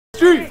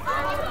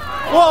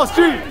Wall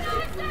Street!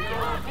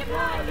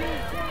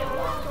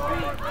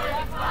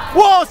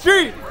 Wall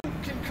Street! You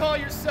can call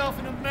yourself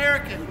an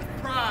American with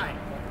pride.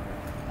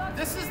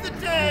 This is the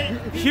day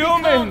you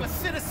Human. become a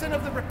citizen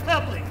of the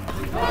Republic.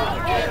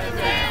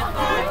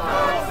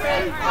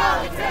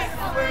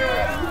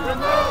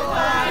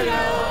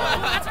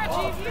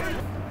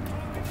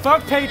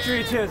 Fuck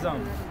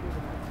patriotism!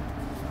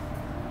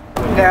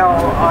 Now,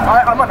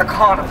 I'm an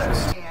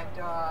economist. And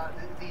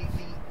the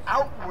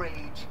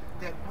outrage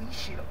that we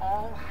should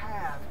all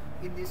have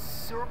in this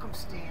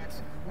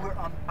circumstance where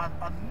a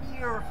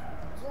mere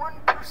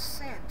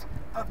 1%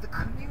 of the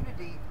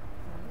community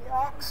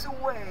walks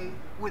away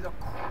with a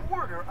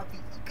quarter of the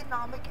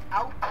economic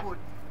output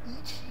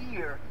each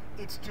year,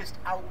 it's just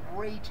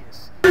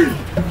outrageous. We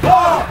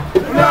are the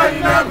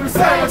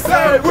 99%.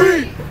 Say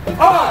we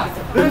are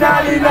the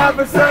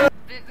 99%.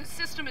 The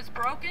system is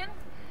broken.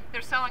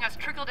 They're selling us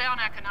trickle-down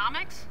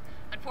economics.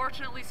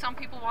 Unfortunately, some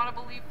people want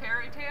to believe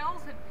fairy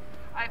tales, and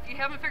if you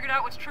haven't figured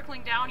out what's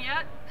trickling down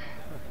yet,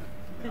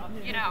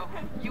 you know,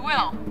 you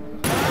will.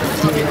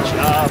 Good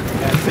job.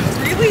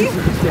 Really?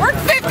 Work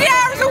 50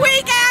 hours a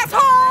week,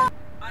 asshole!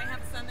 I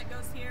have a son that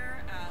goes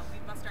here. We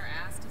bust our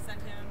ass to send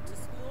him to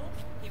school.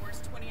 He works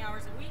 20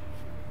 hours a week.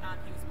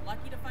 He was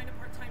lucky to find a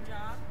part-time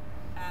job.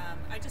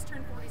 I just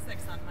turned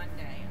 46 on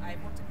Monday.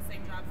 I've worked at the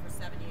same job for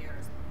 7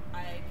 years.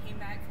 I came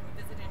back from a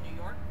visit in New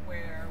York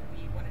where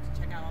we wanted to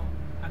check out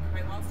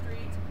Occupy Wall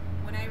Street.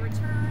 When I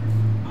returned,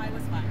 I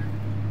was fired.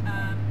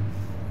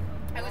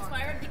 I was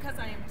fired because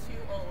I am too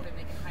old and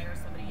they can hire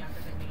somebody younger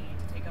than me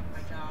to take up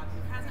my job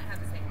who hasn't had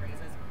the same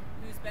raises,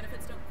 whose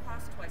benefits don't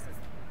cost twice as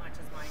much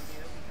as mine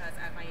do, because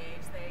at my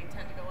age they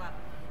tend to go up.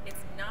 It's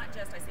not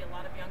just, I see a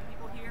lot of young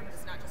people here, but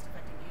it's not just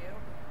affecting you.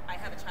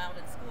 I have a child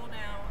in school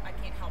now, I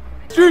can't help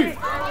him. Street!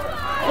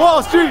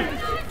 Wall Street!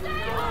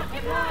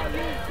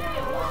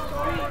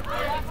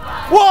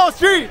 Wall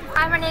Street!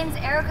 Hi, my name's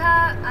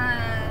Erica,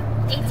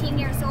 18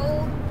 years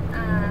old,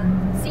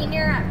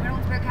 senior at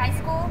Reynoldsburg High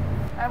School.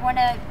 I want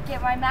to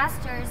get my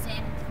master's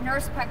in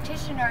nurse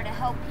practitioner to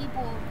help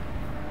people,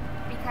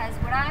 because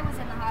when I was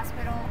in the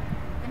hospital,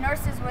 the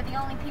nurses were the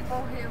only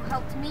people who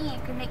helped me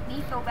and could make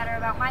me feel better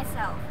about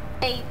myself.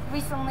 They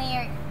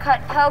recently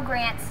cut Pell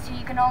Grants so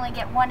you can only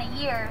get one a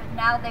year.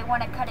 Now they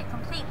want to cut it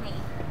completely.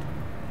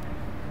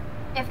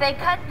 If they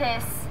cut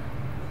this,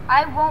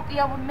 I won't be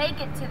able to make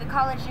it to the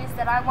colleges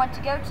that I want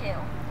to go to.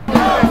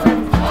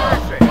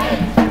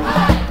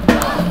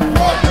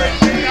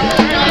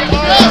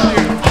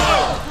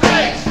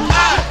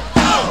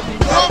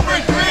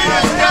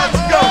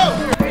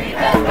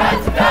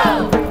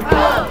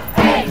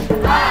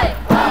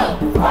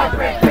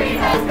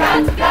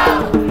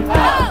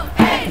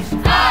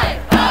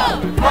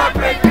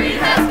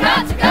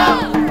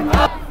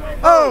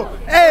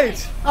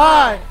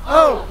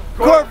 O-H-I-O,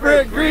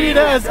 corporate greed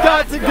has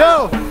got to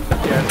go.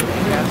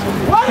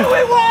 What do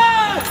we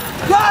want?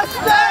 Just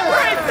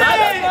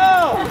everything!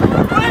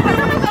 When did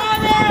we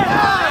want it?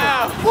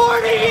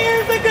 40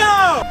 years ago!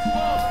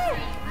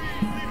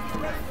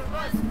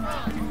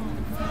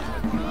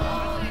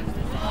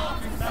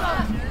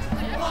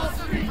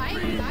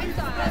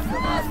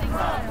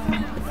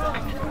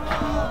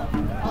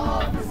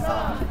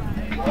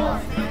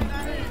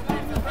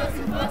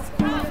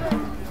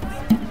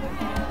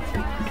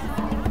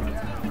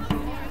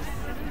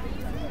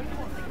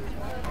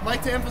 I'd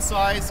like to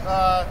emphasize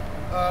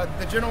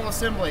the General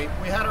Assembly.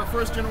 We had our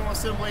first General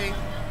Assembly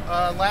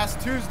last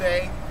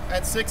Tuesday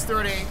at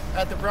 6:30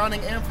 at the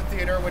Browning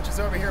Amphitheater, which is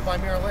over here by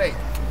Mirror Lake.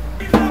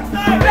 This is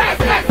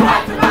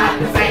what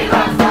democracy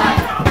looks like.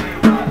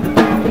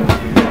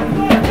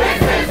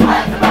 This is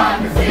what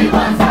democracy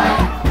looks like.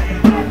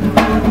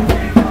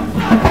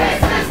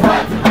 This is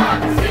what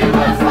democracy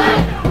looks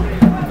like.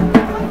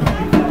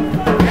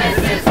 This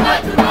is what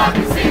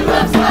democracy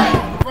looks like.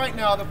 Right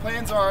now, the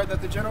plans are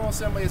that the General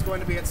Assembly is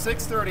going to be at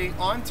 6:30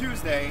 on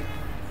Tuesday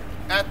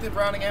at the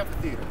Browning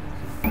Amphitheater.